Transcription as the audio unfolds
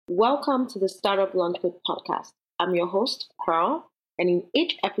Welcome to the Startup Launchpad podcast. I'm your host, Carl, and in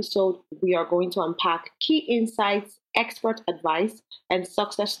each episode, we are going to unpack key insights, expert advice, and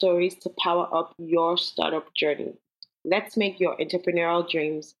success stories to power up your startup journey. Let's make your entrepreneurial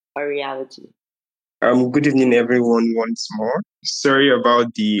dreams a reality. Good evening, everyone, once more. Sorry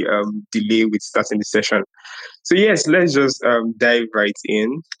about the delay with starting the session. So, yes, let's just dive right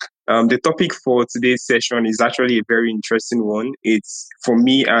in. The topic for today's session is actually a very interesting one. It's for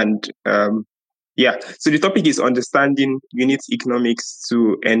me, and so the topic is understanding unit economics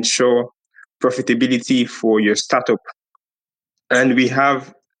to ensure profitability for your startup. And we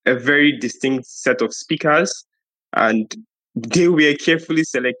have a very distinct set of speakers, and they were carefully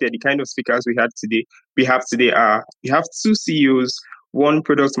selected. The kind of speakers we have two CEOs, one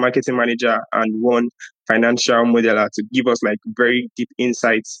product marketing manager, and one financial modeler to give us like very deep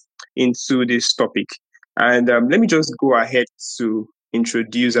insights into this topic. And let me just go ahead to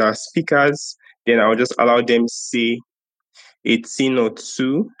introduce our speakers. Then I'll just allow them say a thing or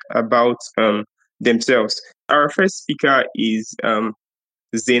two about themselves. Our first speaker is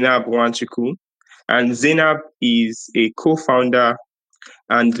Zainab Wanchuku, and Zainab is a co-founder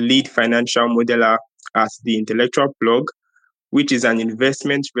and lead financial modeler at the Intellectual Plug, which is an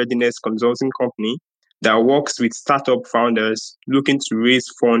investment readiness consulting company that works with startup founders looking to raise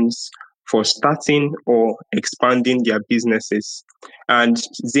funds for starting or expanding their businesses. And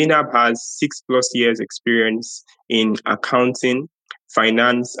Zainab has 6+ years experience in accounting,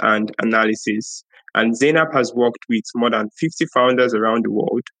 finance, and analysis. And Zainab has worked with more than 50 founders around the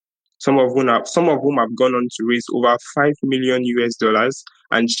world, some of whom have gone on to raise over 5 million US dollars.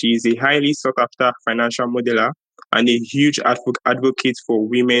 And she is a highly sought after financial modeler and a huge advocate for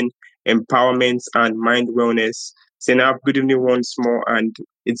women empowerment and mind wellness. Zainab, good evening once more, and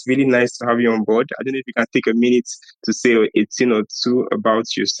it's really nice to have you on board. I don't know if you can take a minute to say a thing or two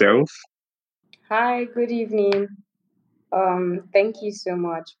about yourself. Hi, good evening. Thank you so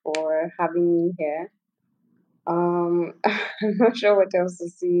much for having me here. I'm not sure what else to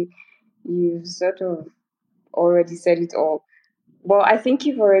say. You've sort of already said it all. Well, I think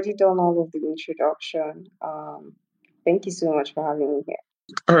you've already done all of the introduction. Thank you so much for having me here.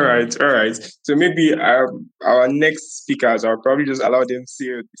 All right. So maybe our next speakers, I'll probably just allow them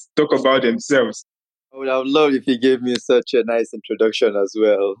to talk about themselves. I would have loved if you gave me such a nice introduction as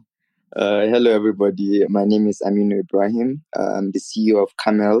well. Hello, everybody. My name is Aminu Ibrahim. I'm the CEO of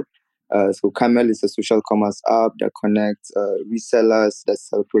Camel. So Camel is a social commerce app that connects resellers that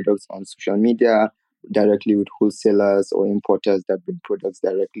sell products on social media directly with wholesalers or importers that bring products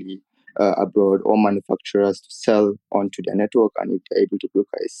directly abroad, or manufacturers to sell onto their network. And if they're able to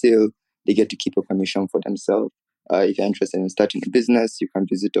broker a sale, they get to keep a commission for themselves. If you're interested in starting a business, you can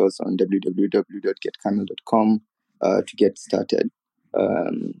visit us on www.getcamel.com to get started.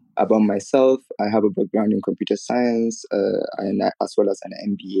 About myself, I have a background in computer science and as well as an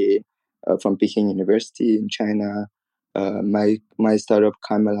MBA from Peking University in China. My startup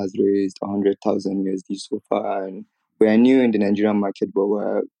Camel has raised 100,000 USD so far, and we're new in the Nigerian market, but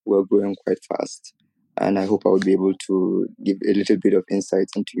we're growing quite fast. And I hope I will be able to give a little bit of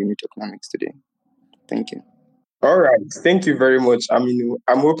insights into unit economics today. Thank you. All right, thank you very much. I mean,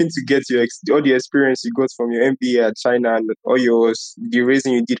 I'm hoping to get all the experience you got from your MBA at China and all the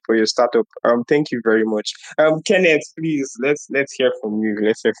raising you did for your startup. Thank you very much. Kenneth, please let's hear from you.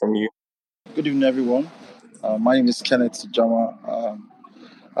 Let's hear from you. Good evening, everyone. My name is Kenneth Jama.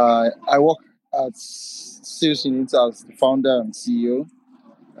 I work at Sales Unit as the founder and CEO.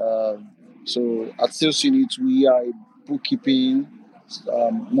 So at Sales Unit, we are a bookkeeping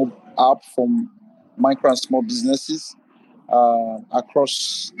app for micro and small businesses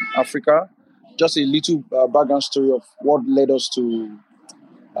across Africa. Just a little background story of what led us to.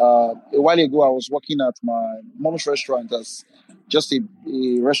 A while ago, I was working at my mom's restaurant as just a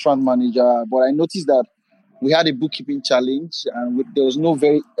restaurant manager, but I noticed that we had a bookkeeping challenge and there was no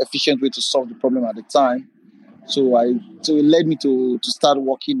very efficient way to solve the problem at the time. So it led me to start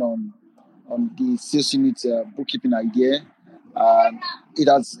working on the sales unit bookkeeping idea. And it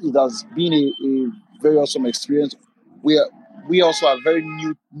has been a very awesome experience. We also are very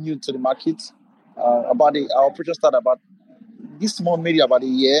new to the market. Our operation started about this month, maybe about a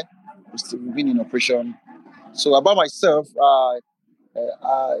year. We've been in operation. So about myself, I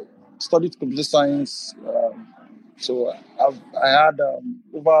studied computer science. So I had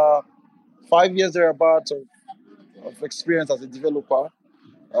over 5 years thereabouts of experience as a developer,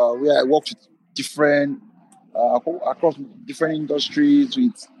 where I worked with different across different industries,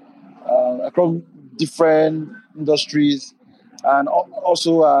 and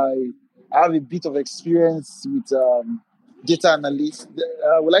also I have a bit of experience with data analyst.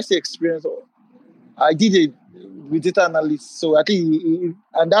 Will I say experience? I did it with data analyst, so I think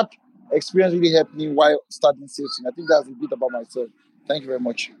and that experience really helped me while starting sales. I think that's a bit about myself. Thank you very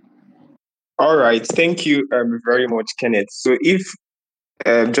much. All right. Thank you very much, Kenneth. So if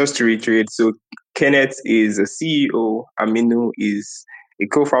just to reiterate, so Kenneth is a CEO, Aminu is a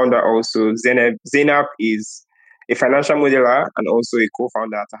co-founder also, Zainab is a financial modeler and also a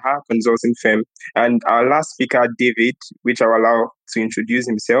co-founder at a hire consulting firm. And our last speaker, David, which I'll allow to introduce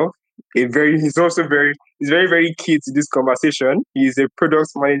himself. He's very, very key to this conversation. He's a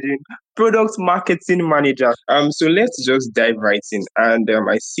product marketing manager. So let's just dive right in. And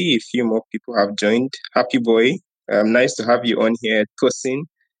I see a few more people have joined. Happy Boy, nice to have you on here. Tosin,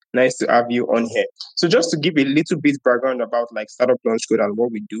 nice to have you on here. So just to give a little bit background about like Startup Launch Code and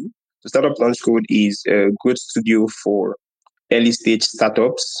what we do. So Startup Launch Code is a good studio for early stage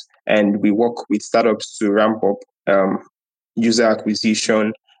startups, and we work with startups to ramp up user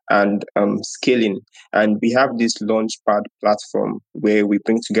acquisition and scaling. And we have this Launchpad platform where we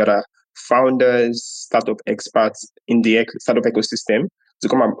bring together founders, startup experts in the startup ecosystem to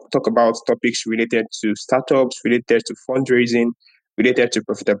come and talk about topics related to startups, related to fundraising, related to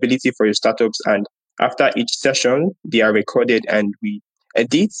profitability for your startups. And after each session, they are recorded and we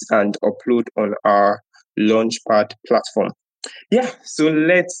edit and upload on our Launchpad platform. Yeah, so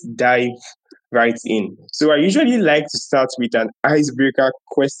let's dive right in. So I usually like to start with an icebreaker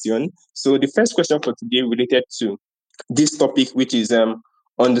question. So the first question for today related to this topic, which is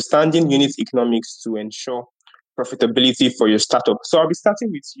understanding unit economics to ensure profitability for your startup. So I'll be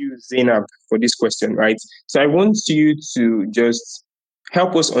starting with you, Zainab, for this question, right? So I want you to just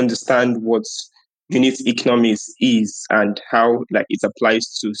help us understand what unit economics is and how like it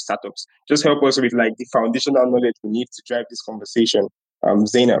applies to startups. Just help us with like the foundational knowledge we need to drive this conversation.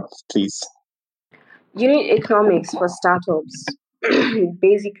 Zainab, please. Unit economics for startups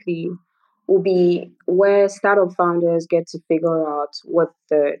basically will be where startup founders get to figure out what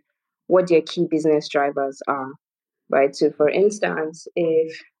their key business drivers are, right? So for instance,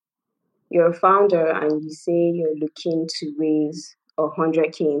 if you're a founder and you say you're looking to raise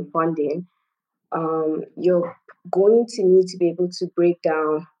 100K in funding, you're going to need to be able to break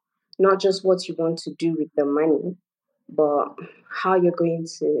down not just what you want to do with the money, but how you're going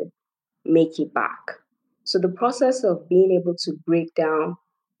to make it back. So the process of being able to break down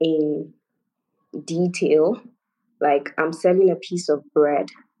in detail, like I'm selling a piece of bread.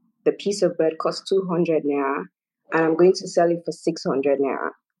 The piece of bread costs 200 naira, and I'm going to sell it for 600 naira.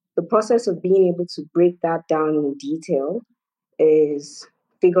 The process of being able to break that down in detail is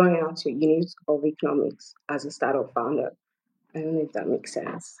figuring out your unit of economics as a startup founder. I don't know if that makes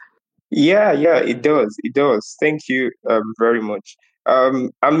sense. Yeah, it does. It does. Thank you very much.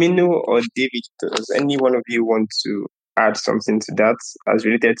 Aminu or David, does any one of you want to add something to that as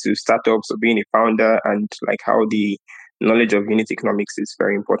related to startups or being a founder and like how the knowledge of unit economics is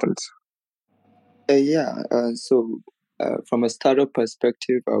very important? From a startup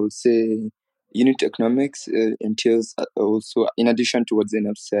perspective, I would say unit economics entails also, in addition to what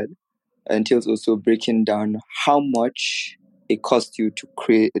Zainab said, entails also breaking down how much it costs you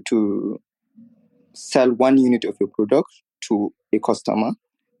to sell 1 unit of your product to a customer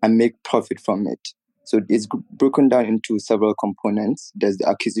and make profit from it. So it's broken down into several components. There's the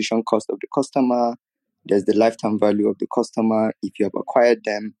acquisition cost of the customer, there's the lifetime value of the customer if you have acquired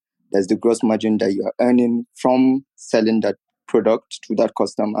them, there's the gross margin that you are earning from selling that product to that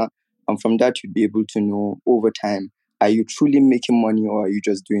customer. And from that, you'd be able to know over time, are you truly making money or are you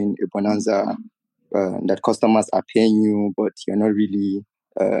just doing a bonanza that customers are paying you, but you're not really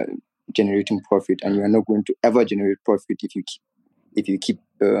generating profit, and you are not going to ever generate profit if you keep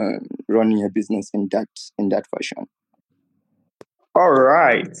running your business in that fashion. All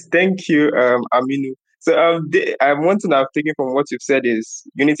right. Thank you, Aminu. So one thing I've taken from what you've said is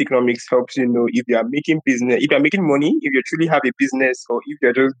unit economics helps you know if you are making money, if you truly have a business, or if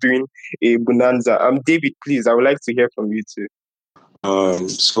you're just doing a bonanza. David, please, I would like to hear from you too.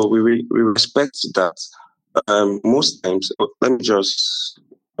 So we respect that. Most times,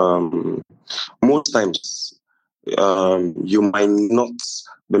 most times, you might not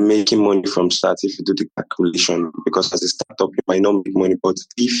be making money from start if you do the calculation, because as a startup, you might not make money. But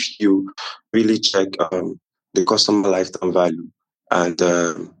if you really check the customer lifetime value and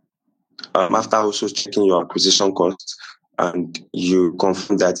after also checking your acquisition costs, and you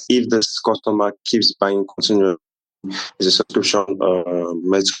confirm that if this customer keeps buying continuously, is a subscription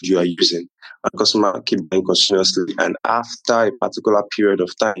method you are using, and customer keep buying continuously, and after a particular period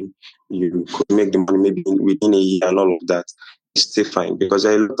of time, you could make the money maybe within a year and all of that. it's still fine, because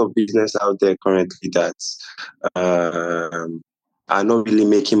there are a lot of business out there currently that are not really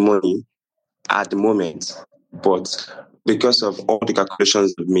making money at the moment, but because of all the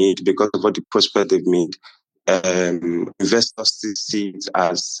calculations they've made, because of all the prospects they've made, investors still see it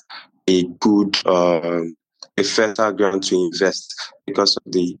as a good, a fertile ground to invest, because of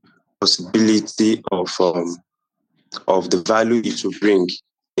the possibility of the value it will bring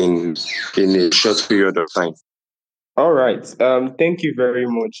in a short period of time. All right. Thank you very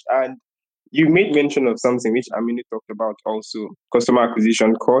much. And you made mention of something which Aminu talked about also, customer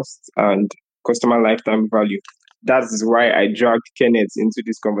acquisition costs and customer lifetime value. That's why I dragged Kenneth into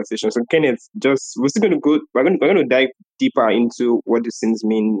this conversation. So Kenneth, we're going to dive deeper into what these things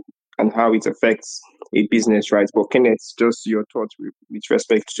mean and how it affects a business, right? But Kenneth, just your thoughts with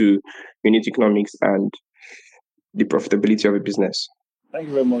respect to unit economics and the profitability of a business. Thank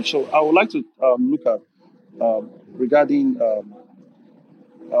you very much. So I would like to look at regarding. I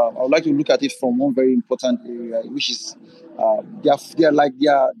would like to look at it from one very important area, which is they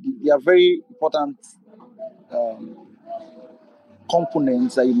are very important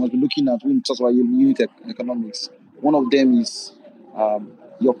components that you must be looking at when you talk about unit economics. One of them is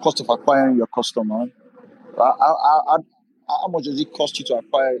your cost of acquiring your customer. How much does it cost you to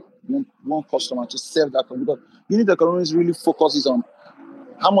acquire one customer to serve that customer? Because unit economics really focuses on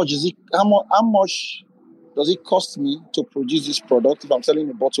how much does it cost me to produce this product? If I'm selling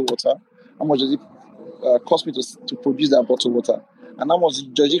a bottled water, how much does it cost me to produce that bottled water? And how much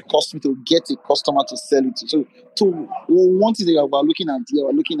does it cost me to get a customer to sell it to? So one thing that we're looking at here,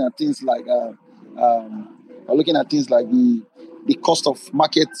 we're looking at things like the cost of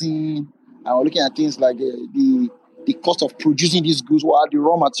marketing, and we're looking at things like the cost of producing these goods, what are the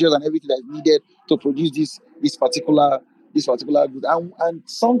raw materials and everything that is needed to produce this particular good. And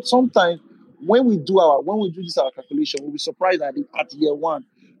sometimes when we do our calculation, we'll be surprised that at year one,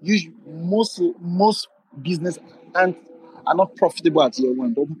 most business are not profitable at year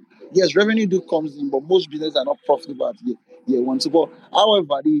one. But yes, revenue comes in, but most businesses are not profitable at year one. So, but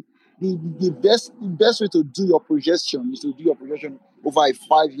however, the best way to do your projection is to do your projection over a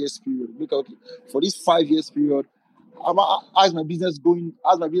 5 years period. Look, okay, for this 5 years period, how's my business going?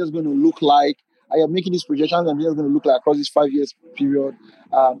 How's my business going to look like? I am making this projection. How's my business going to look like across this 5 years period?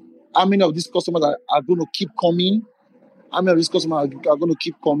 How many of these customers are going to keep coming? How many of these customers are going to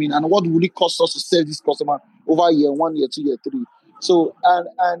keep coming? And what will it cost us to serve this customer over year 1, year 2, year 3? So,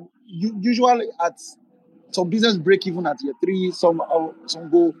 and usually at some business break even at year 3, some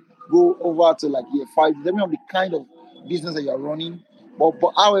go over to like year 5, depending on the kind of business that you're running. But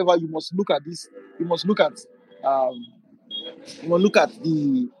however, you must look at this. You must look at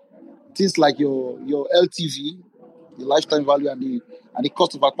the things like your LTV, the lifetime value, and the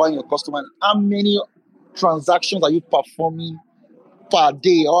cost of acquiring your customer. And how many transactions are you performing per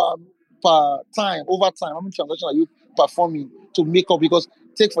day or per time, over time? How many transactions are you performing to make up? Because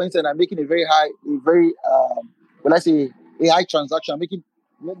take for instance, I'm making a very high transaction. I'm making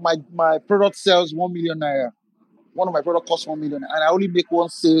my product sells 1 million naira. One of my product costs 1 million, and I only make one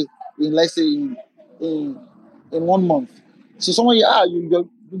sale in, let's say, in 1 month. So someone you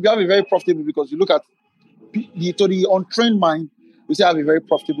have a very profitable, because you look at the untrained mind, we say have a very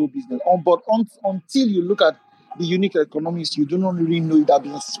profitable business. But until you look at the unique economics, you do not really know if that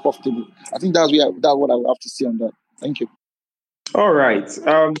business is profitable. I think that's what I would have to say on that. Thank you. All right.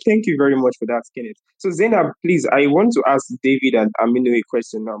 Thank you very much for that, Kenneth. So Zainab, please, I want to ask David and Aminu a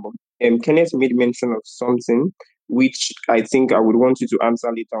question now. But Kenneth made mention of something which I think I would want you to answer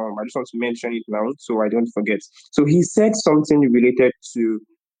later on. I just want to mention it now so I don't forget. So he said something related to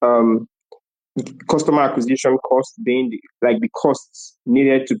customer acquisition cost being the costs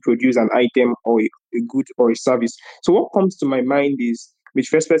needed to produce an item or a good or a service. So what comes to my mind is, with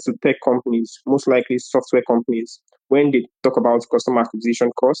respect to tech companies, most likely software companies, when they talk about customer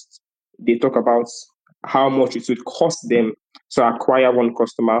acquisition costs, they talk about how much it would cost them to acquire one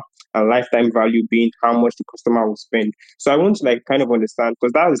customer, and lifetime value being how much the customer will spend. So I want to kind of understand,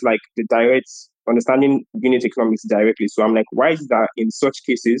 because that is like the direct understanding unit economics directly. So I'm like, why is that in such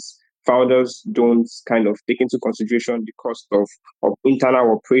cases founders don't kind of take into consideration the cost of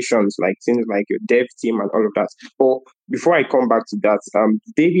internal operations, like things like your dev team and all of that? But before I come back to that,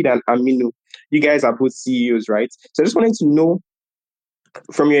 David and Aminu, you guys are both CEOs, right? So I just wanted to know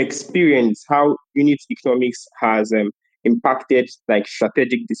from your experience how unit economics has impacted like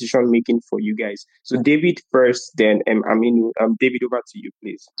strategic decision making for you guys. So David first, then Aminu. David, over to you,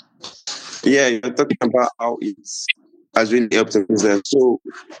 please. Yeah, you're talking about how it has really helped the business. So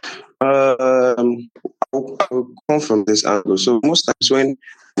I'll come from this angle. So most times when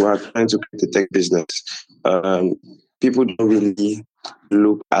we are trying to create a tech business, people don't really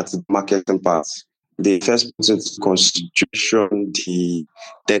look at the marketing part. They first put into consideration the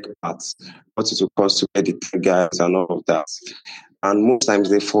tech part, what it will cost to get the tech guys and all of that. And most times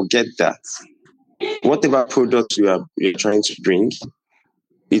they forget that whatever product you're trying to bring,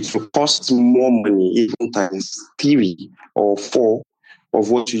 it will cost more money, even times 3 or 4 of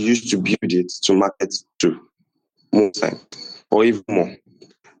what you used to build it to market to, most time, or even more.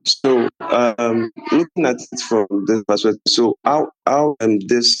 So, looking at it from this perspective, so how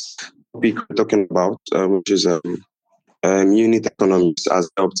this topic we're talking about, which is unit economics, has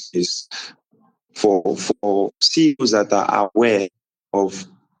helped is for CEOs that are aware of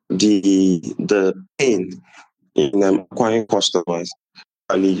the pain in acquiring customers.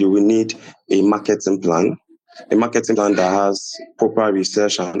 You will need a marketing plan that has proper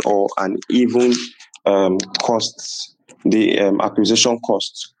research and all, and even costs, the acquisition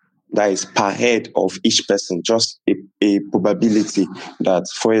cost that is per head of each person, just a probability that,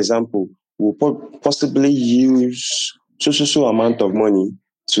 for example, we'll possibly use so amount of money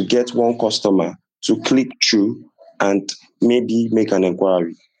to get one customer to click through and maybe make an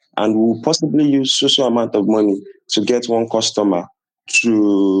inquiry. And we'll possibly use so amount of money to get one customer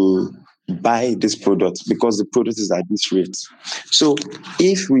to buy this product because the product is at this rate. So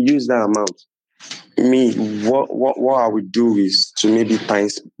if we use that amount, what I would do is to maybe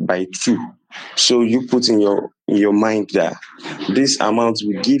times by 2. So you put in your mind that this amount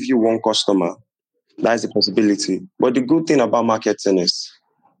will give you one customer. That's a possibility. But the good thing about marketing is,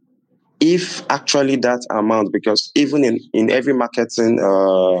 if actually that amount, because even in every marketing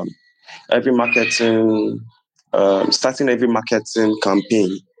starting every marketing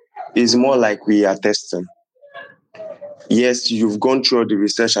campaign is more like we are testing. Yes, you've gone through all the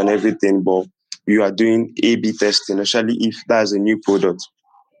research and everything, but you are doing A/B testing, especially if that's a new product.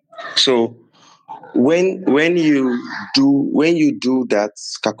 So when you do that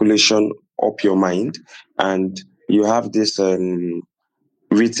calculation up your mind, and you have this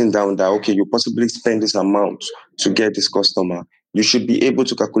written down that, okay, you possibly spend this amount to get this customer, you should be able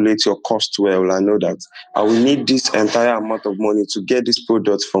to calculate your cost well and know that I will need this entire amount of money to get this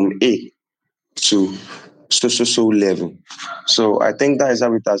product from A to so level. So I think that is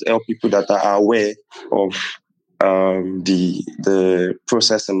how it has helped people that are aware of the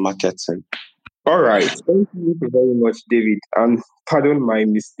process and marketing. All right. Thank you very much, David. And pardon my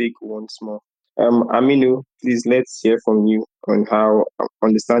mistake once more. Aminu, please let's hear from you on how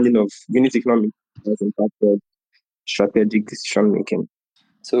understanding of unit economics has impacted strategic decision making.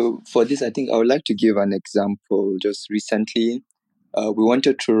 So for this, I think I would like to give an example. Just recently, we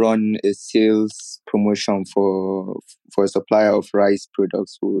wanted to run a sales promotion for a supplier of rice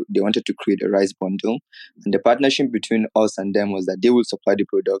products. So they wanted to create a rice bundle, and the partnership between us and them was that they will supply the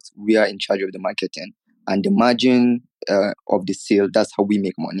products. We are in charge of the marketing and the margin of the sale. That's how we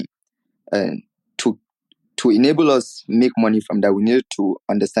make money. And to enable us make money from that, we needed to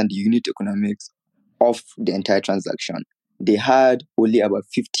understand the unit economics of the entire transaction. They had only about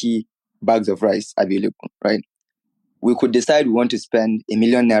 50 bags of rice available, right? We could decide we want to spend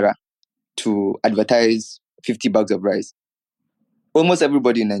 ₦1,000,000 to advertise 50 bags of rice. Almost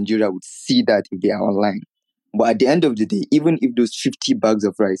everybody in Nigeria would see that if they are online. But at the end of the day, even if those 50 bags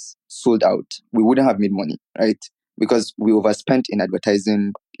of rice sold out, we wouldn't have made money, right? Because we overspent in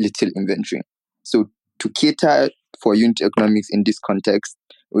advertising little inventory. So to cater for unit economics in this context,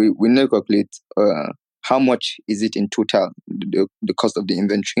 we need to calculate how much is it in total, the cost of the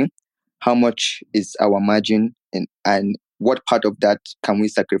inventory, how much is our margin, and what part of that can we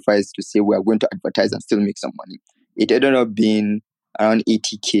sacrifice to say we are going to advertise and still make some money. It ended up being around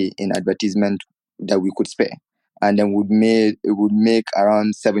 80K in advertisement that we could spare, and then it would make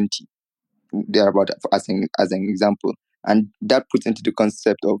around 70 thereabout as an example. And that puts into the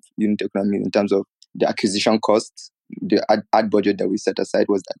concept of unit economics in terms of the acquisition cost. The ad budget that we set aside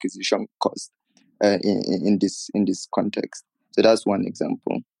was the acquisition cost in this context. So that's one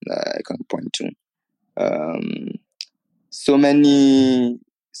example that I can point to. So many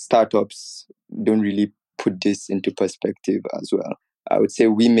startups don't really put this into perspective as well. I would say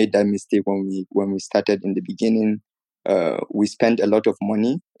we made that mistake when we started in the beginning. We spent a lot of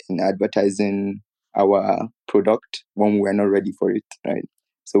money in advertising our product when we were not ready for it, right?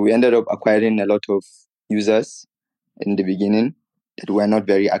 So we ended up acquiring a lot of users in the beginning that were not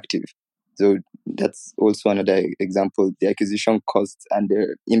very active. So that's also another example. The acquisition costs and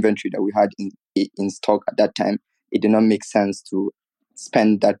the inventory that we had in stock at that time, it did not make sense to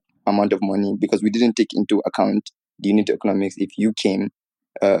spend that amount of money because we didn't take into account the unit economics. If you came,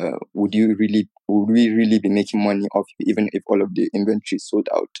 would we really be making money off you, even if all of the inventory sold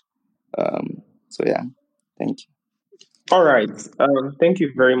out? So yeah, thank you. All right. Thank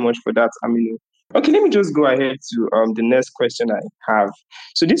you very much for that, Aminu. Okay, let me just go ahead to the next question I have.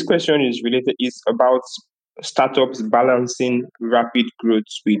 So this question is about startups balancing rapid growth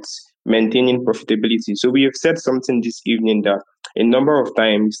with maintaining profitability. So we have said something this evening that a number of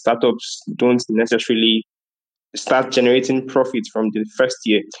times startups don't necessarily start generating profits from the first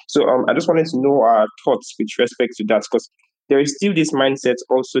year. So I just wanted to know our thoughts with respect to that, because there is still this mindset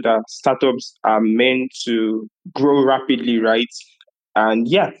also that startups are meant to grow rapidly, right? And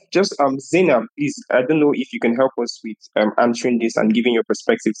yeah, just Zainab, please, I don't know if you can help us with answering this and giving your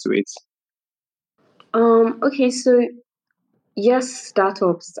perspective to it. Okay, so yes,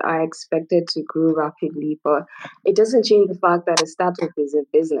 startups are expected to grow rapidly, but it doesn't change the fact that a startup is a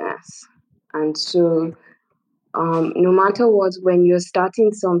business. And so, no matter what, when you're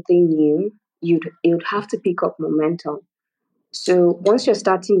starting something new, you'd have to pick up momentum. So once you're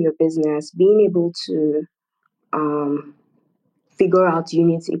starting your business, being able to um, figure out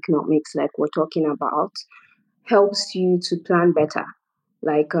unit economics, like we're talking about, helps you to plan better.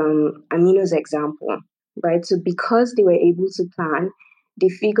 Like Amino's example, right? So because they were able to plan, they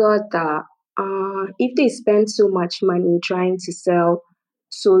figured that if they spend so much money trying to sell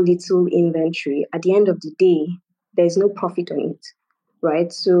so little inventory, at the end of the day, there's no profit on it,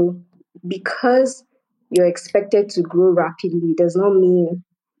 right? So because you're expected to grow rapidly does not mean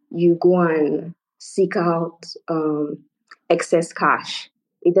you go and seek out excess cash.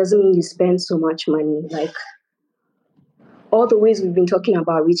 It doesn't mean you spend so much money. Like all the ways we've been talking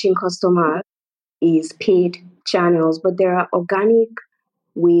about reaching customers is paid channels, but there are organic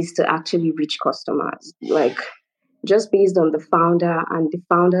ways to actually reach customers, like just based on the founder and the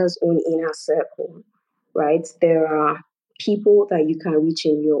founder's own inner circle, right? There are people that you can reach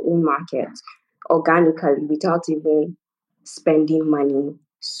in your own market organically without even spending money.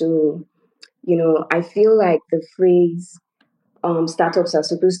 So, I feel like the phrase startups are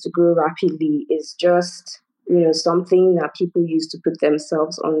supposed to grow rapidly is just something that people use to put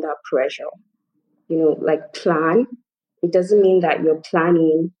themselves under pressure. Like plan. It doesn't mean that your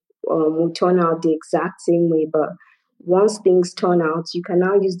planning will turn out the exact same way, but once things turn out, you can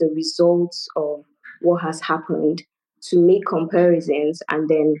now use the results of what has happened to make comparisons and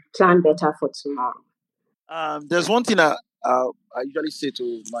then plan better for tomorrow. There's one thing I usually say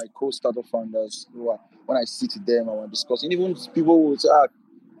to my co-startup founders when I sit with them and we're discussing. Even people will say,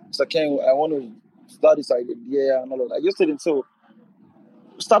 Mr. Ken, I want to start this idea and all of that. I just tell them, so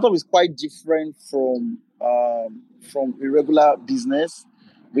startup is quite different from a regular business,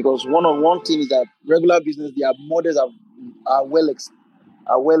 because one thing is that regular business, their models are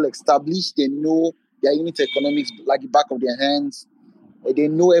well established. They know their unit economics like the back of their hands. They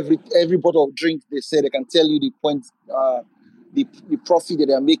know every bottle of drink they say. They can tell you the point, the profit that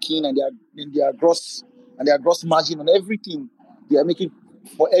they are making, and their gross margin on everything they are making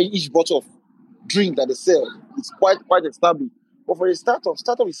for each bottle of drink that they sell. It's quite established. But for a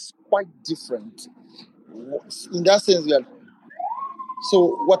startup is quite different in that sense. That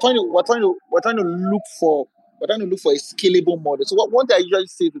so we're trying to look for a scalable model. So one thing I usually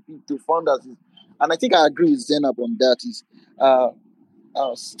say to founders is, and I think I agree with Zainab on that, is uh,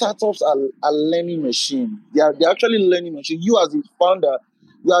 startups are learning machine. They're actually learning machine. You as a founder,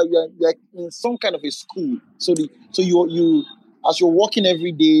 you are in some kind of a school. So you as you're working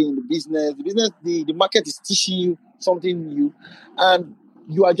every day in the market is teaching you something new, and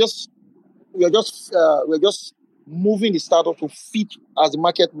you are just we're just moving the startup to fit as the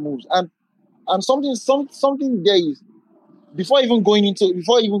market moves. And something there is, before even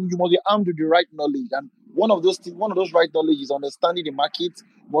you must be armed with the right knowledge. And one of those right knowledge is understanding the market.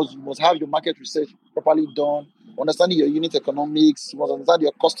 You must have your market research properly done, understanding your unit economics. You must understand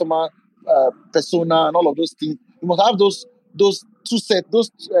your customer persona and all of those things. You must have those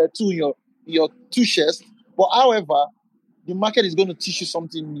two in your two chests. But however, the market is going to teach you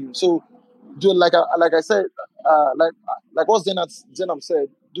something new. So, like I said, like what Zenab said,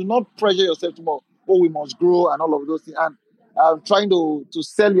 do not pressure yourself too much. Oh, we must grow and all of those things. And trying to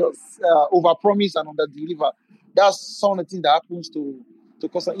sell your over promise and under deliver. That's some of the things that happens to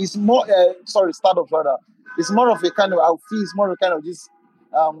customers. It's more startup rather. It's more of a kind of, I feel it's more of a kind of this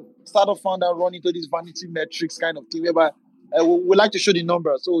startup founder run into this vanity metrics kind of thing, whereby we like to show the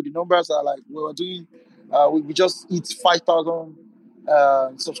numbers. So the numbers are like we were doing. We just hit 5,000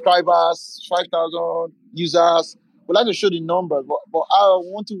 subscribers, 5,000 users. We like to show the numbers, but I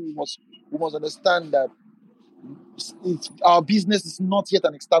want to we must understand that our business is not yet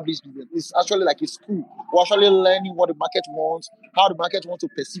an established business. It's actually like a school. We're actually learning what the market wants, how the market wants to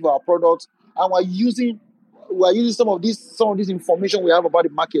perceive our products, and we're using some of this information we have about the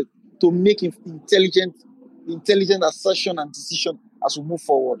market to make intelligent intelligent assertion and decision as we move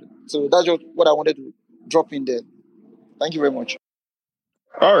forward. So that's just what I wanted to drop in there. Thank you very much.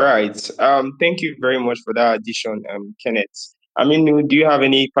 All right. Thank you very much for that addition, Kenneth. I mean, do you have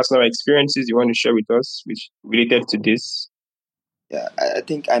any personal experiences you want to share with us, which related to this? Yeah, I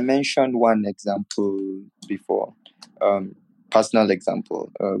think I mentioned one example before, personal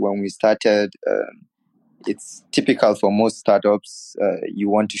example. When we started, it's typical for most startups, you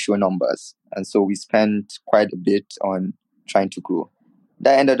want to show numbers. And so we spent quite a bit on trying to grow.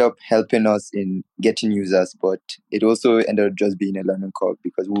 That ended up helping us in getting users, but it also ended up just being a learning curve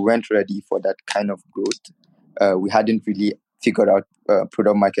because we weren't ready for that kind of growth. We hadn't really figured out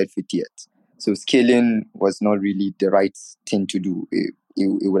product market fit yet. So scaling was not really the right thing to do. It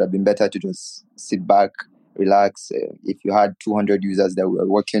would have been better to just sit back, relax. If you had 200 users that we were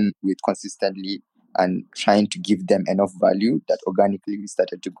working with consistently and trying to give them enough value that organically we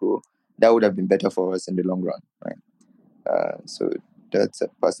started to grow, that would have been better for us in the long run, right? So that's a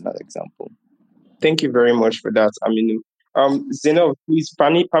personal example. Thank you very much for that. I mean, Zeno, please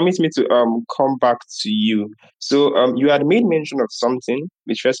permit me to come back to you. So you had made mention of something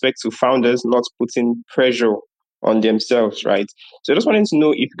with respect to founders not putting pressure on themselves, right? So I just wanted to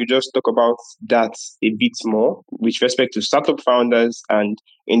know if you could just talk about that a bit more with respect to startup founders and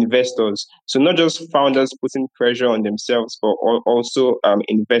investors. So not just founders putting pressure on themselves, but also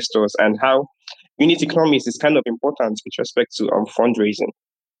investors, and how unit economics is kind of important with respect to fundraising.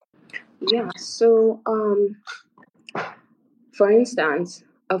 Yeah, so for instance,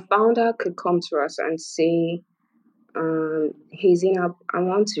 a founder could come to us and say, hey Zainab, I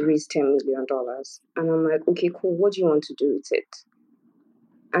want to raise $10 million. And I'm like, okay, cool, what do you want to do with it?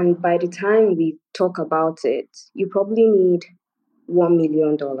 And by the time we talk about it, you probably need $1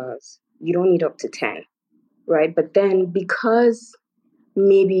 million. You don't need up to 10, right? But then because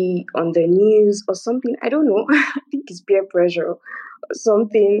maybe on the news or something, I don't know, I think it's peer pressure or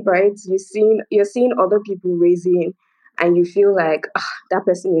something, right? You're seeing other people raising and you feel like that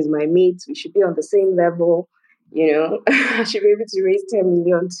person is my mate, we should be on the same level, I should be able to raise 10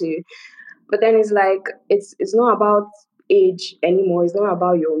 million too. But then it's like it's not about age anymore, it's not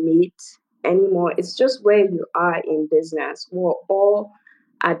about your mate anymore, it's just where you are in business. We're all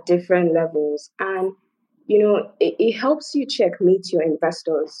at different levels, and it helps you checkmate your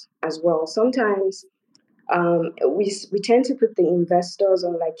investors as well. Sometimes we tend to put the investors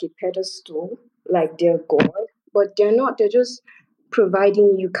on like a pedestal, like they're God, but they're not. They're just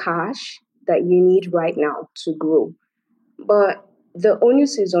providing you cash that you need right now to grow. But the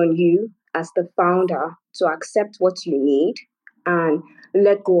onus is on you as the founder to accept what you need and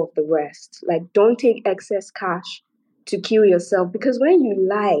let go of the rest. Like, don't take excess cash to kill yourself, because when you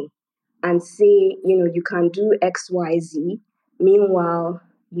lie and say, you can do XYZ, meanwhile,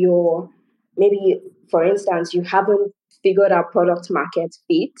 you're maybe, for instance, you haven't figured out product market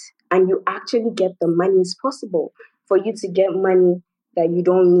fit and you actually get the money. It's possible for you to get money that you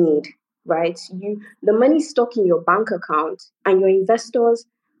don't need, right? The money's stuck in your bank account and your investors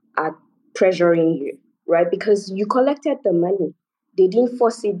are pressuring you, right? Because you collected the money. They didn't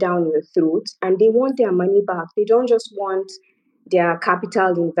force it down your throat and they want their money back. They don't just want their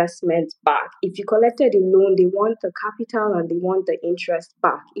capital investment back. If you collected a loan, they want the capital and they want the interest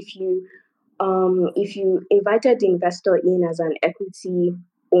back. If you invited the investor in as an equity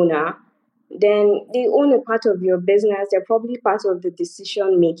owner, then they own a part of your business. They're probably part of the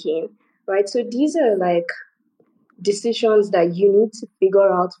decision making, right? So these are like decisions that you need to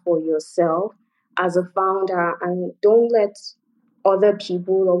figure out for yourself as a founder, and don't let other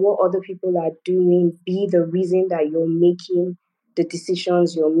people or what other people are doing be the reason that you're making the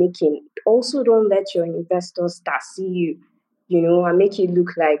decisions you're making. Also, don't let your investors start see you, and make it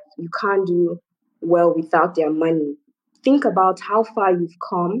look like you can't do well without their money. Think about how far you've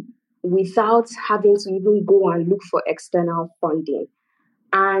come without having to even go and look for external funding,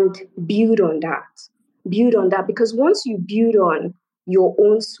 and build on that. Build on that, because once you build on your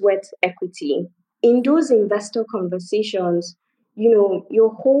own sweat equity in those investor conversations,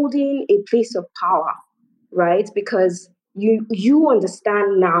 you're holding a place of power, right? Because you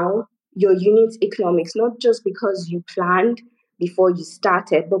understand now your unit economics, not just because you planned before you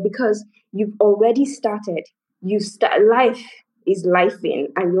started, but because you've already started. Life is lifing,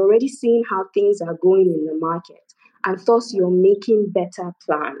 and you're already seeing how things are going in the market, and thus you're making better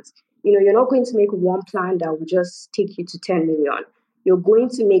plans. You're not going to make one plan that will just take you to 10 million. You're going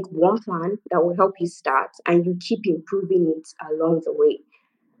to make one plan that will help you start, and you keep improving it along the way.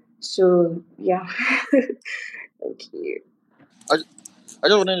 So yeah. Thank you. I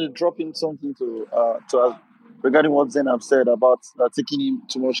just wanted to drop in something to regarding what Zainab said about taking in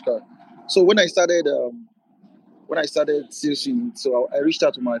too much cash. So when I started when I started sales unit, so I reached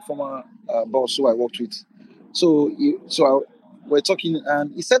out to my former boss who I worked with. We're talking,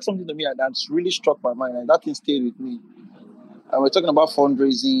 and he said something to me that's really struck my mind, and that thing stayed with me. And we're talking about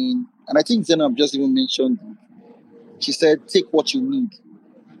fundraising, and I think Zainab just even mentioned. She said, "Take what you need,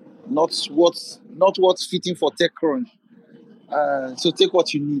 not what's fitting for TechCrunch. So take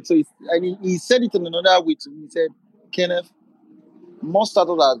what you need." So he said it in another way to me. He said, "Kenneth, more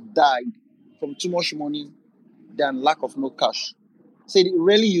startups have died from too much money than lack of no cash." Say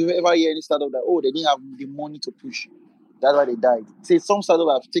rarely you ever hear any startup that they didn't have the money to push. That's why they died. Say some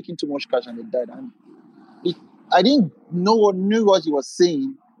startups have taken too much cash and they died. And it, I didn't knew what he was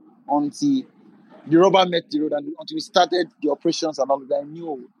saying until the rubber met the road and until we started the operations and all of that. I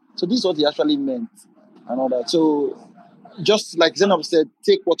knew. So this is what he actually meant and all that. So just like Zainab said,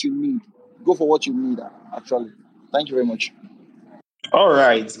 take what you need. Go for what you need, actually. Thank you very much. All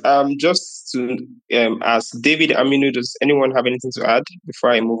right. Just to ask David Aminu, does anyone have anything to add before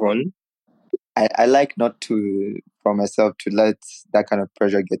I move on? I like not to, for myself, to let that kind of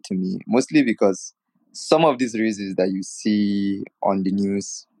pressure get to me, mostly because some of these reasons that you see on the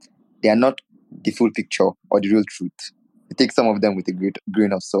news, they are not the full picture or the real truth. You take some of them with a great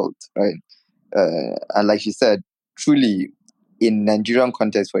grain of salt, right? And like she said, truly, in Nigerian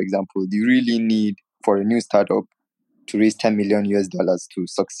context, for example, do you really need for a new startup to raise $10 million to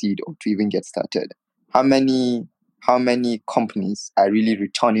succeed or to even get started? How many companies are really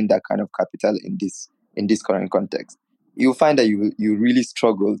returning that kind of capital in this current context? You'll find that you really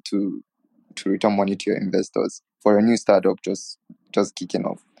struggle to return money to your investors for a new startup just kicking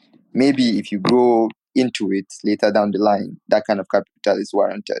off. Maybe if you grow into it later down the line, that kind of capital is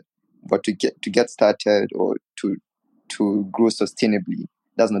warranted. But to get started or to grow sustainably,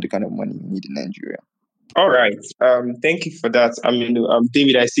 that's not the kind of money you need in Nigeria. All right. Thank you for that.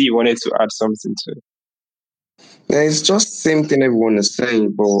 David, I see you wanted to add something to it. Yeah, it's just the same thing everyone is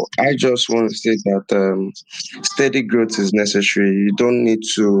saying, but I just want to say that steady growth is necessary. You don't need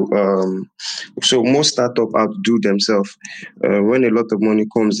to. So most startup outdo themselves. When a lot of money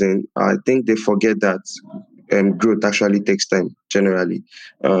comes in, I think they forget that growth actually takes time. Generally,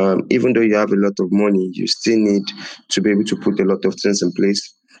 even though you have a lot of money, you still need to be able to put a lot of things in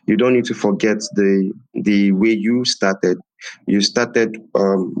place. You don't need to forget the way you started. You started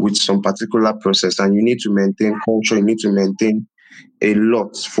with some particular process, and you need to maintain culture. You need to maintain a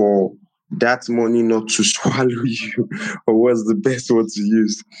lot for that money not to swallow you, or what's the best word to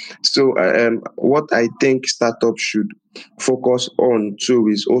use. So what I think startups should focus on too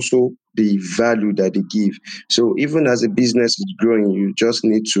is also the value that they give. So even as a business is growing, you just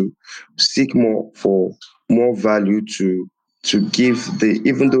need to seek more for more value to give the,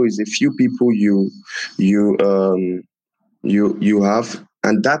 even though it's a few people you you have,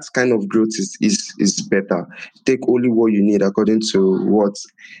 and that kind of growth is better. Take only what you need according to what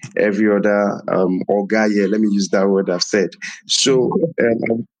every other or guy here, let me use that word, I've said. So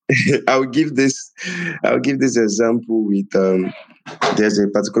i'll give this I'll give this example with there's a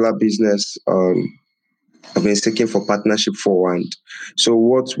particular business I've been seeking for partnership for, and so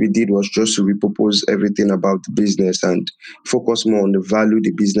what we did was just to repurpose everything about the business and focus more on the value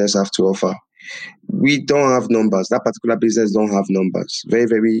the business have to offer. We don't have numbers. That particular business don't have numbers. Very,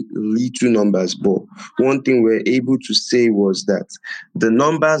 very little numbers. But one thing we're able to say was that the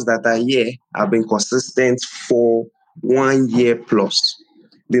numbers that are here have been consistent for 1 year plus.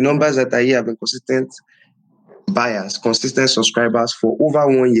 The numbers that are here have been consistent buyers, consistent subscribers for over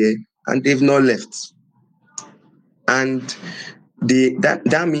 1 year, and they've not left. And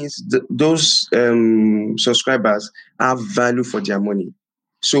that means those subscribers have value for their money.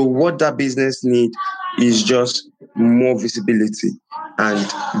 So what that business need is just more visibility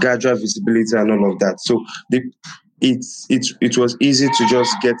and gradual visibility and all of that. So it was easy to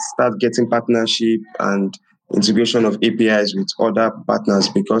just start getting partnership and integration of APIs with other partners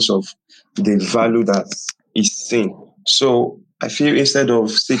because of the value that is seen. So I feel instead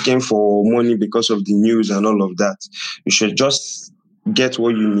of seeking for money because of the news and all of that, you should just get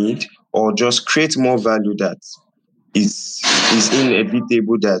what you need or just create more value that is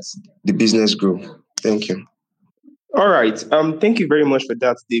inevitable that the business grow. Thank you. All right. Thank you very much for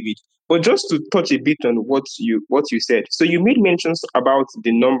that, David. But just to touch a bit on what you said. So you made mentions about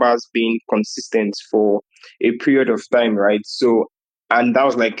the numbers being consistent for a period of time, right? So, and that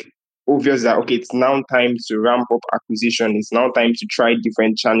was like obvious that okay, it's now time to ramp up acquisition. It's now time to try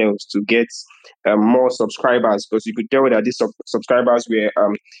different channels to get more subscribers, because you could tell that these subscribers were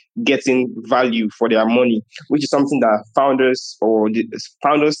getting value for their money, which is something that founders or the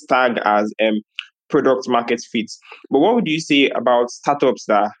founders tag as product market fit. But what would you say about startups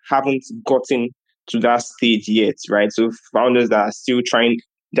that haven't gotten to that stage yet, right? So founders that are still trying,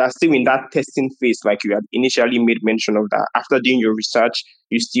 they are still in that testing phase, like you had initially made mention of that. After doing your research,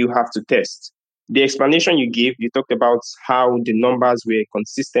 you still have to test. The explanation you gave, you talked about how the numbers were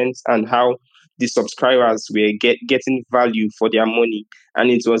consistent and how the subscribers were getting value for their money.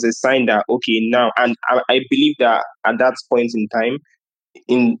 And it was a sign that, okay, now, and I believe that at that point in time,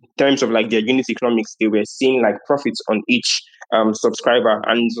 in terms of like their unit economics, they were seeing like profits on each subscriber,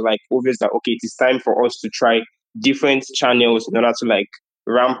 and it's like obvious that okay, it is time for us to try different channels in order to like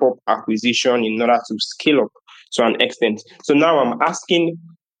ramp up acquisition in order to scale up to an extent. So now I'm asking,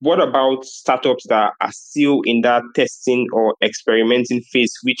 what about startups that are still in that testing or experimenting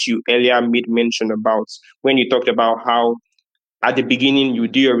phase, which you earlier made mention about when you talked about how at the beginning you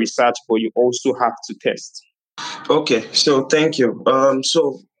do your research, but you also have to test? Okay, so thank you.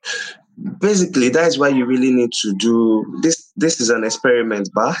 So basically, that is why you really need to do this. This is an experiment,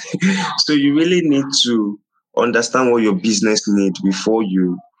 but so you really need to understand what your business needs before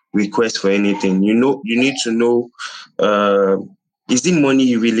you request for anything. You need to know, uh, is it money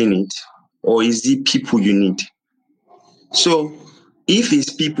you really need, or is it people you need? So if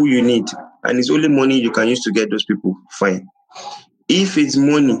it's people you need and it's only money you can use to get those people, fine. If it's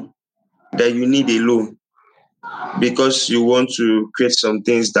money that you need alone because you want to create some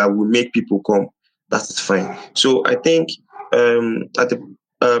things that will make people come, that is fine. So I think at the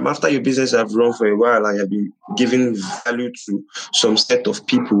after your business have run for a while and you have been giving value to some set of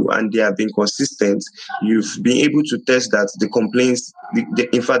people and they have been consistent, you've been able to test that the complaints,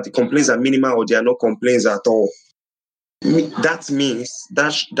 in fact, the complaints are minimal or they are not complaints at all. That means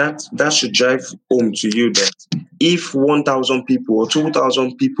that should drive home to you that if 1,000 people or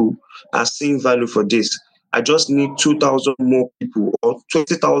 2,000 people are seeing value for this, I just need 2,000 more people or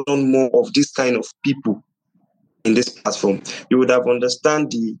 20,000 more of this kind of people in this platform. You would have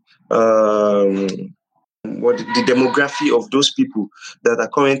understand the demography of those people that are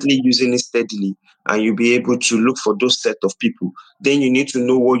currently using it steadily, and you'll be able to look for those set of people. Then you need to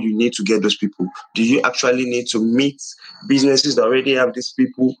know what you need to get those people. Do you actually need to meet businesses that already have these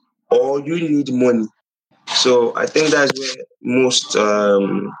people, or you need money? So I think that's where most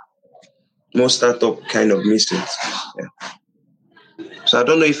startup kind of miss it. Yeah. So I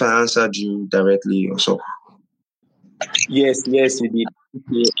don't know if I answered you directly or so. Yes, you did.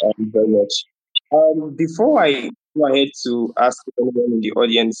 Thank you very much. Before I go ahead to ask if anyone in the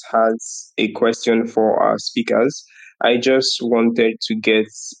audience has a question for our speakers, I just wanted to get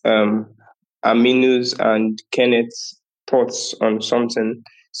Aminu's and Kenneth's thoughts on something.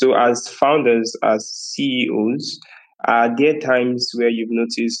 So, as founders, as CEOs, are there times where you've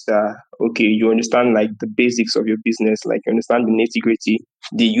noticed that, okay, you understand like the basics of your business, like you understand the nitty gritty,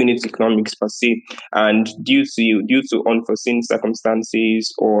 the unit economics per se, and due to unforeseen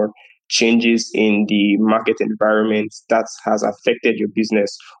circumstances or changes in the market environment that has affected your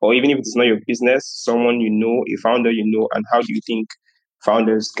business, or even if it's not your business, someone you know, a founder you know, and how do you think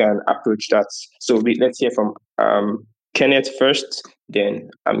founders can approach that? So let's hear from Kenneth first,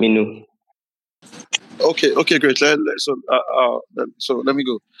 then Aminu. Okay, great. So let me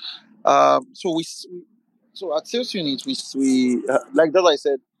go. So at sales unit, we like that I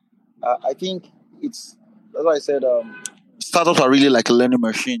said. I think it's that's why I said startups are really like a learning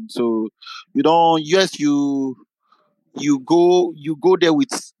machine. So you don't yes you go there with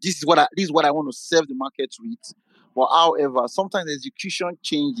this is what I want to serve the market with. But however, sometimes execution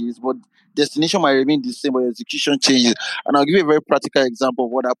changes, but destination might remain the same, but execution changes. And I'll give you a very practical example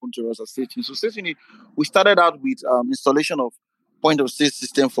of what happened to us at State Unit. So State Unit, we started out with installation of point of sale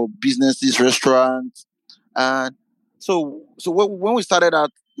system for businesses, restaurants, and so when we started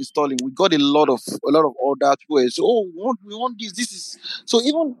out installing, we got a lot of orders. People were so, oh, we want this. This is so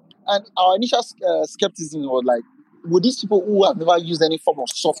even and our initial skepticism was like, with these people who have never used any form of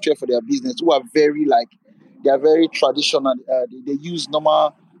software for their business, who are very like they are very traditional, they use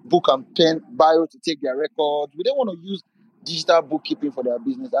normal book and pen bio to take their records. We don't want to use digital bookkeeping for their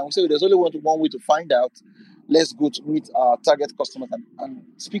business, and we say there's only one way to find out. Let's go to meet our target customers and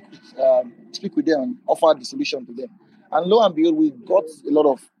speak with them and offer the solution to them. And lo and behold, we got a lot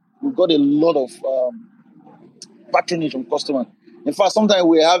of patronage from customers. In fact, sometimes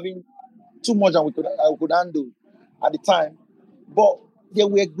we're having too much than we could handle at the time. But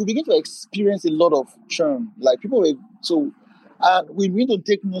then we begin to experience a lot of churn. Like people were so, and we need to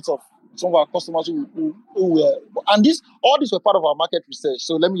take note of some of our customers who were, and all these were part of our market research.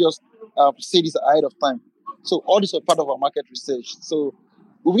 So let me just say this ahead of time. So all these were part of our market research. So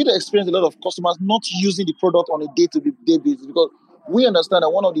we begin to experience a lot of customers not using the product on a day-to-day basis because we understand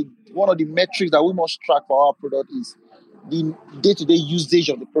that one of the metrics that we must track for our product is the day-to-day usage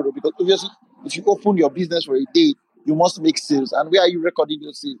of the product, because obviously If you open your business for a day, you must make sales. And where are you recording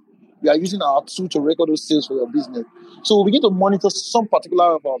those sales? We are using our tool to record those sales for your business. So we begin to monitor some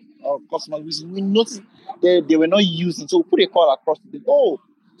particular of our customers. We noticed they were not using. So we put a call across to them. Oh,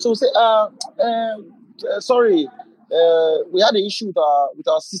 so we say, sorry, we had an issue with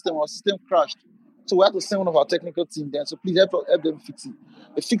our system. Our system crashed. So we had to send one of our technical team there. So please help them fix it.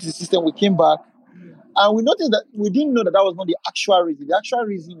 They fixed the system. We came back. And we noticed that we didn't know that was not the actual reason. The actual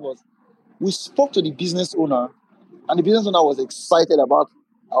reason was we spoke to the business owner, and the business owner was excited about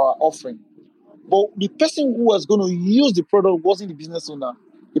our offering. But the person who was going to use the product wasn't the business owner.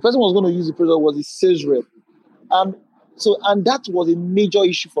 The person who was going to use the product was the sales rep. And that was a major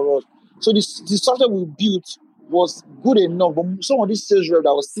issue for us. So the software we built was good enough, but some of these sales reps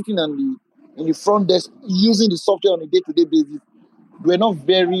that was sitting in the front desk using the software on a day-to-day basis were not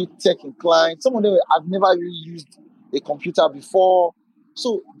very tech inclined. Some of them have never really used a computer before.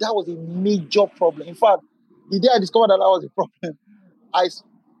 So that was a major problem. In fact, the day I discovered that was a problem, I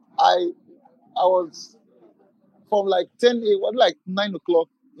I I was from like 9 o'clock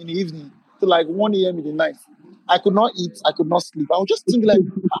in the evening to like 1 a.m. in the night. I could not eat, I could not sleep. I was just thinking like,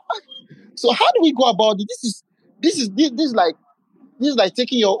 so how do we go about it? This is like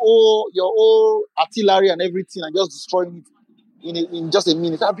taking your whole artillery and everything and just destroying it in just a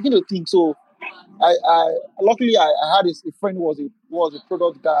minute. I begin to think. So luckily I had a friend who was a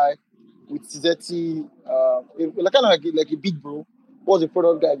product guy with Tizeti, like kind of like a big bro, who was a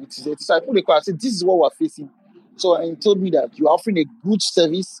product guy with Tizeti. So I put a call. I said, this is what we're facing. So he told me that you're offering a good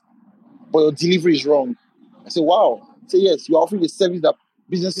service, but your delivery is wrong. I said, wow. I said, yes, you're offering a service that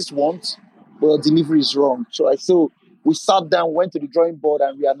businesses want, but your delivery is wrong. So we sat down, went to the drawing board,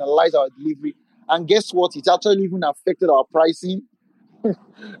 and we analyzed our delivery. And guess what? It actually even affected our pricing.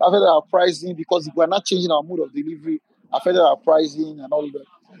 Affected our pricing because if we're not changing our mode of delivery, affected our pricing and all of that.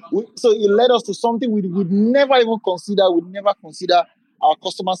 So it led us to something we would never even consider. We'd never consider our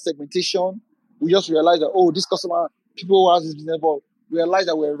customer segmentation. We just realized that, oh, this customer, people who has this business, but we realized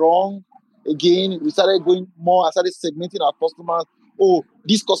that we're wrong. Again, we started going more and started segmenting our customers. Oh,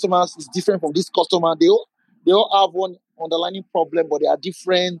 this customer is different from this customer. They all have one underlying problem, but they are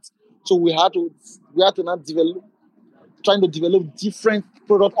different. So we had to not trying to develop different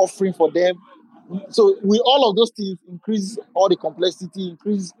product offering for them. So with all of those things, increase all the complexity,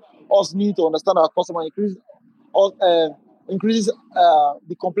 increase us need to understand our customer, increases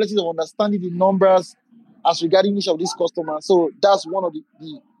the complexity of understanding the numbers as regarding each of these customers. So that's one of the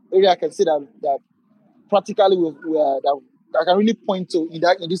area I can say that practically that I can really point to in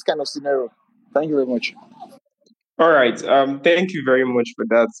this kind of scenario. Thank you very much. All right. Thank you very much for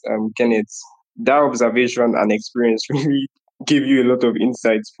that, Kenneth. That observation and experience really give you a lot of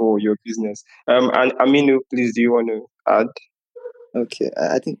insights for your business. And Aminu, please, do you want to add? Okay,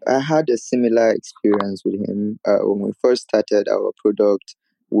 I think I had a similar experience with him. When we first started our product,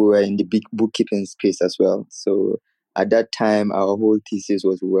 we were in the big bookkeeping space as well. So at that time, our whole thesis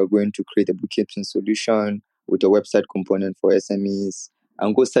was we were going to create a bookkeeping solution with a website component for SMEs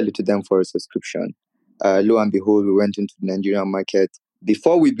and go sell it to them for a subscription. Lo and behold, we went into the Nigerian market.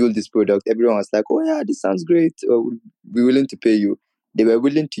 Before we built this product, everyone was like, oh yeah, this sounds great. We're willing to pay you. They were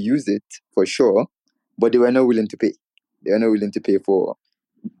willing to use it for sure, but they were not willing to pay. They are not willing to pay for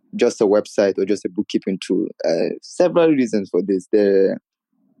just a website or just a bookkeeping tool. Several reasons for this. There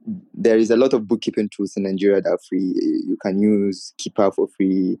is a lot of bookkeeping tools in Nigeria that are free. You can use Keeper for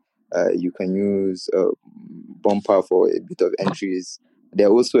free. You can use Bumper for a bit of entries. There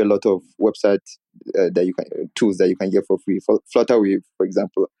are also a lot of website tools that you can get for free. Flutterwave, for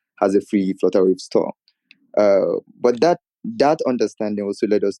example, has a free Flutterwave store. But that understanding also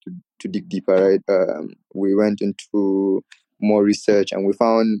led us to dig deeper, right? We went into more research and we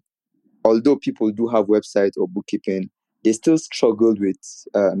found, although people do have websites or bookkeeping, they still struggled with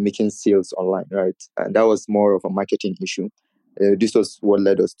making sales online, right? And that was more of a marketing issue. This was what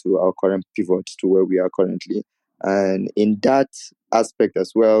led us to our current pivot to where we are currently. And in that aspect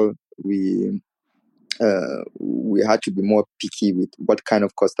as well, we had to be more picky with what kind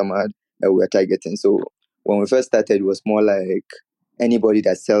of customer we were targeting. So when we first started, it was more like anybody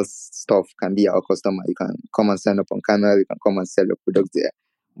that sells stuff can be our customer. You can come and sign up on Camel, you can come and sell your products there.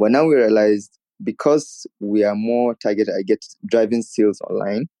 But now we realized because we are more targeted at driving sales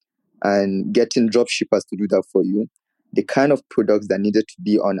online and getting drop shippers to do that for you, the kind of products that needed to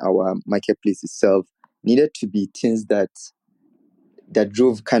be on our marketplace itself needed to be things that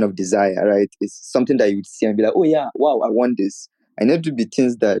drove kind of desire, right? It's something that you'd see and be like, oh yeah, wow, I want this. I need to be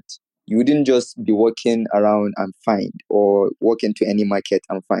things that you wouldn't just be walking around and find or walk into any market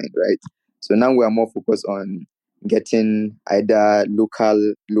and find, right? So now we are more focused on getting either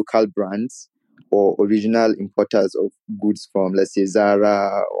local brands or original importers of goods from, let's say,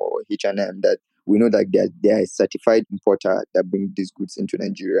 Zara or H&M, that we know that they are a certified importer that bring these goods into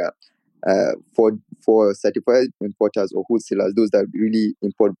Nigeria. For certified importers or wholesalers, those that really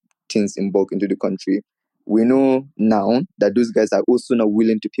import things in bulk into the country, we know now that those guys are also now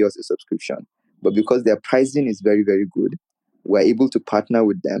willing to pay us a subscription. But because their pricing is very, very good, we're able to partner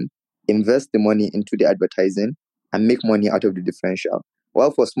with them, invest the money into the advertising, and make money out of the differential.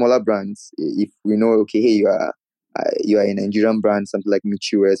 While for smaller brands, if we know, okay, hey, you are a Nigerian brand, something like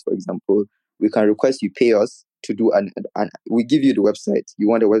Michiwes, for example, we can request you pay us to do we give you the website. You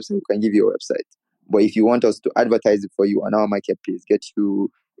want a website, we can give you a website. But if you want us to advertise it for you on our marketplace, get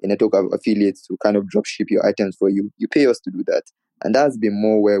you a network of affiliates to kind of drop ship your items for you, you pay us to do that. And that's been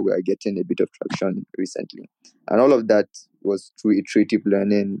more where we are getting a bit of traction recently. And all of that was through iterative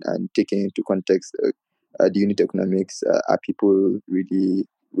learning and taking into context the unit economics. Are people really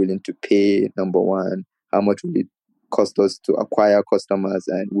willing to pay? Number one, how much will it cost us to acquire customers,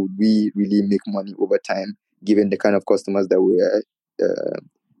 and would we really make money over time given the kind of customers that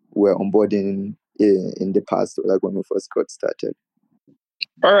we're onboarding in the past, like when we first got started?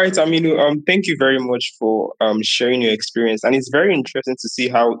 All right, Aminu. Thank you very much for sharing your experience, and it's very interesting to see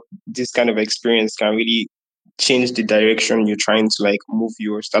how this kind of experience can really change the direction you're trying to like move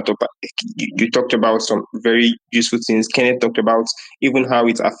your startup. You talked about some very useful things. Kenneth talked about even how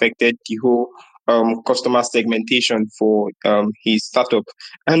it affected the whole customer segmentation for his startup.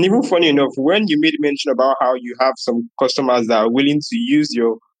 And even funny enough, when you made mention about how you have some customers that are willing to use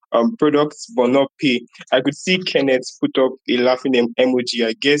your products but not pay, I could see Kenneth put up a laughing emoji.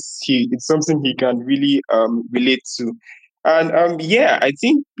 I guess it's something he can really relate to. And yeah, I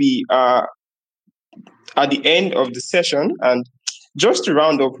think we are at the end of the session, and just to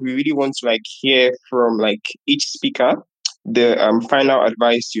round up, we really want to like hear from like each speaker the final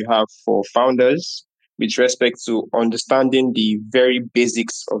advice you have for founders with respect to understanding the very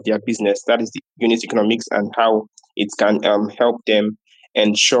basics of their business, that is the unit economics, and how it can help them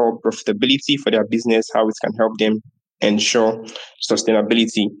ensure profitability for their business, how it can help them ensure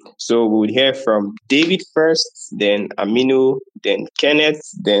sustainability. So we'll hear from David first, then Aminu, then Kenneth,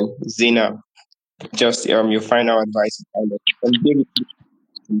 then Zena. Just your final advice. And David,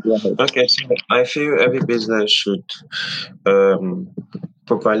 go ahead. Okay, so I feel every business should um,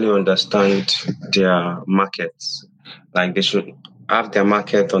 properly understand their markets. Like they should have their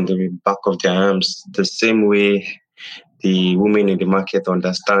market on the back of their arms, the same way the women in the market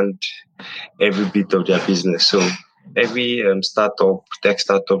understand every bit of their business. So every tech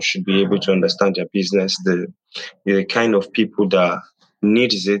startup should be able to understand their business, the kind of people that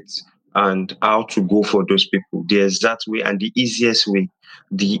needs it, and how to go for those people, the exact way and the easiest way,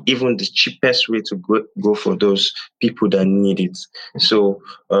 even the cheapest way to go for those people that need it. So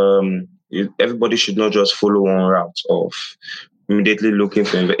everybody should not just follow one route of immediately looking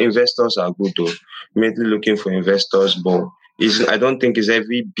for investors are good though. Immediately looking for investors, but I don't think it's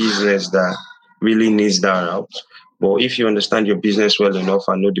every business that really needs that route. But if you understand your business well enough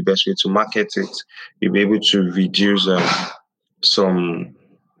and know the best way to market it, you'll be able to reduce some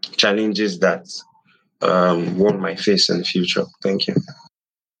challenges that one might face in the future. Thank you.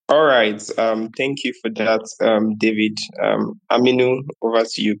 All right. Thank you for that, David. Aminu, over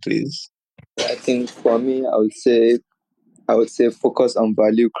to you, please. I think for me, I would say focus on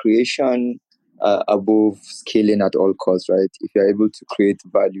value creation above scaling at all costs, right? If you're able to create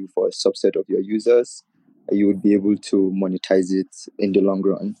value for a subset of your users, you would be able to monetize it in the long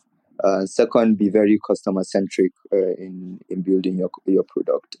run. Second, be very customer centric in building your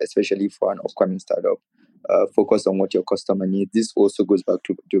product, especially for an upcoming startup. Focus on what your customer needs. This also goes back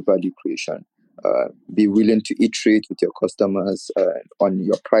to value creation. Be willing to iterate with your customers on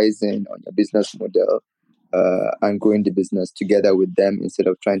your pricing, on your business model, and growing the business together with them instead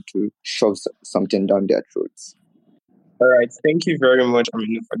of trying to shove something down their throats. All right. Thank you very much,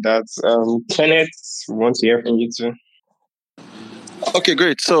 Aminu, for that. Kenneth, we want to hear from you too. Okay,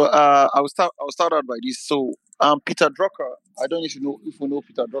 great. So I'll start out by this. So Peter Drucker, I don't know if you know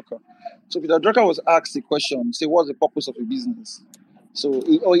Peter Drucker. So Peter Drucker was asked a question. Say, what's the purpose of a business? So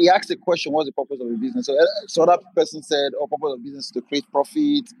he asked a question. What's the purpose of a business? So that person said, "Oh, purpose of business is to create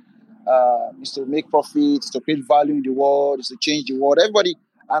profit. Is to make profits, to create value in the world, is to change the world." Everybody,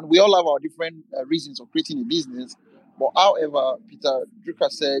 and we all have our different reasons of creating a business. But however, Peter Drucker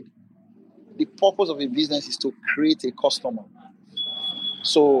said, the purpose of a business is to create a customer.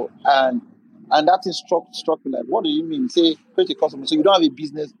 So and that is struck me like, what do you mean? Say create a customer. So you don't have a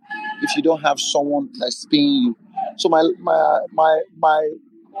business if you don't have someone that's paying you. So my word,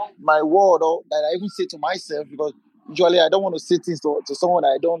 or that I even say to myself, because usually I don't want to say things to someone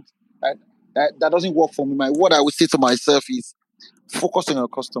I don't. That doesn't work for me. What I would say to myself is focus on your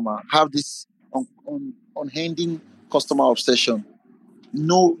customer. Have this unending customer obsession.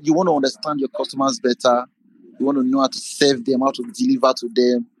 No, you want to understand your customers better. You want to know how to serve them, how to deliver to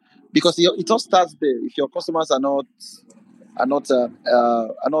them, because it all starts there. If your customers are not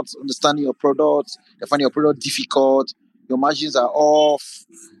understanding your product, they find your product difficult, your margins are off,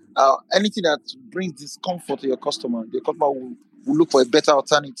 anything that brings discomfort to your customer, the customer will look for a better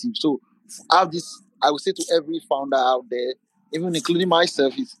alternative. So have this, I would say to every founder out there, even including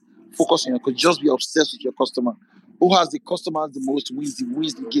myself, is focus on your, just be obsessed with your customer. Who has the customers the most wins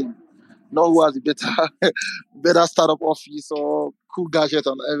the game. Not who has the better startup office or cool gadget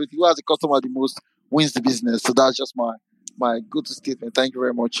and everything. Who has the customer the most wins the business. So that's just my go-to statement. Thank you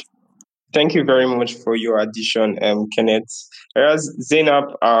very much. Thank you very much for your addition, Kenneth. Whereas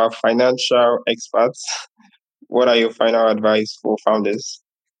Zainab, our financial experts, what are your final advice for founders?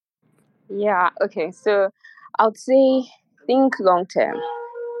 Yeah, okay. So I would say think long term,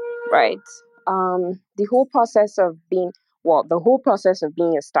 right? The whole process of building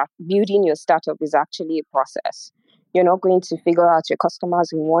your startup is actually a process. You're not going to figure out your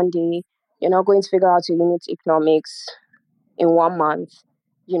customers in one day. You're not going to figure out your unit economics in 1 month.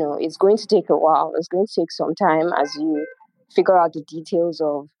 It's going to take a while. It's going to take some time as you figure out the details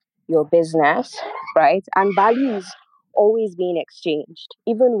of your business, right? And value is always being exchanged.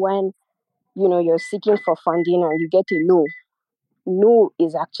 Even when, you're seeking for funding and you get a no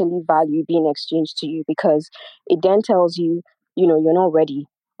is actually value being exchanged to you, because it then tells you, you're not ready,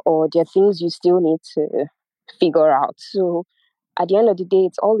 or there are things you still need to figure out. So at the end of the day,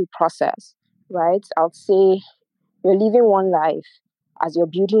 it's all a process, right? I'll say you're living one life. As you're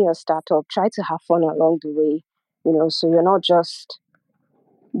building your startup, try to have fun along the way, so you're not just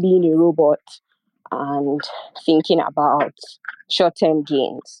being a robot and thinking about short-term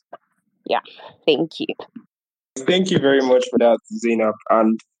gains. Yeah, thank you. Thank you very much for that, Zainab.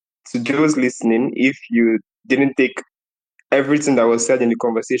 And to those listening, if you didn't take everything that was said in the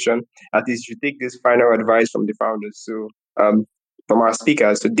conversation, at least you take this final advice from the founders. So, from our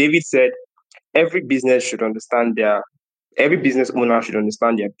speakers. So, David said every business owner should understand their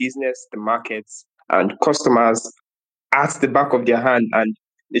business, the markets, and customers at the back of their hand, and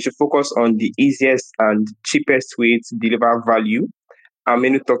they should focus on the easiest and cheapest way to deliver value.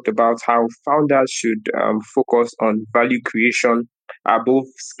 Aminu talked about how founders should focus on value creation above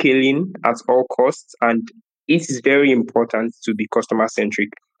scaling at all costs, and it is very important to be customer centric.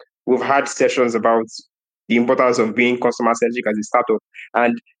 We've had sessions about the importance of being customer centric as a startup,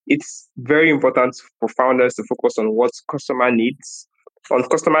 and it's very important for founders to focus on what customer needs. And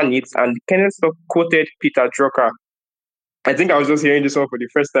Kenneth quoted Peter Drucker. I think I was just hearing this one for the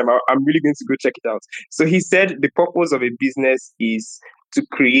first time. I'm really going to go check it out. So he said the purpose of a business is to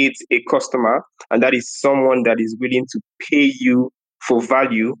create a customer, and that is someone that is willing to pay you for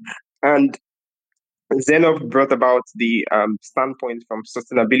value. And Zenov brought about the standpoint from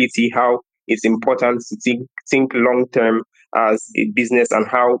sustainability, how it's important to think long term as a business, and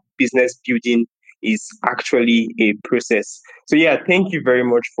how business building is actually a process. So yeah, thank you very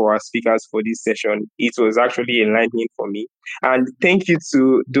much for our speakers for this session. It was actually enlightening for me. And thank you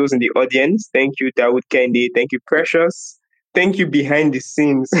to those in the audience. Thank you, Dawood Kende. Thank you, Precious. Thank you behind the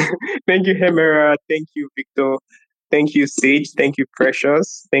scenes. Thank you, Hemera. Thank you, Victor. Thank you, Sage. Thank you,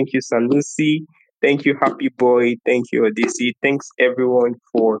 Precious. Thank you, Sanusi. Thank you, Happy Boy. Thank you, Odyssey. Thanks, everyone,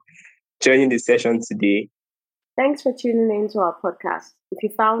 for joining the session today. Thanks for tuning in to our podcast. If you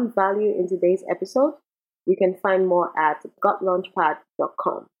found value in today's episode, you can find more at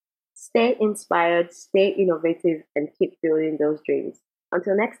gotlaunchpad.com. Stay inspired, stay innovative, and keep building those dreams.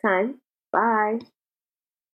 Until next time, bye.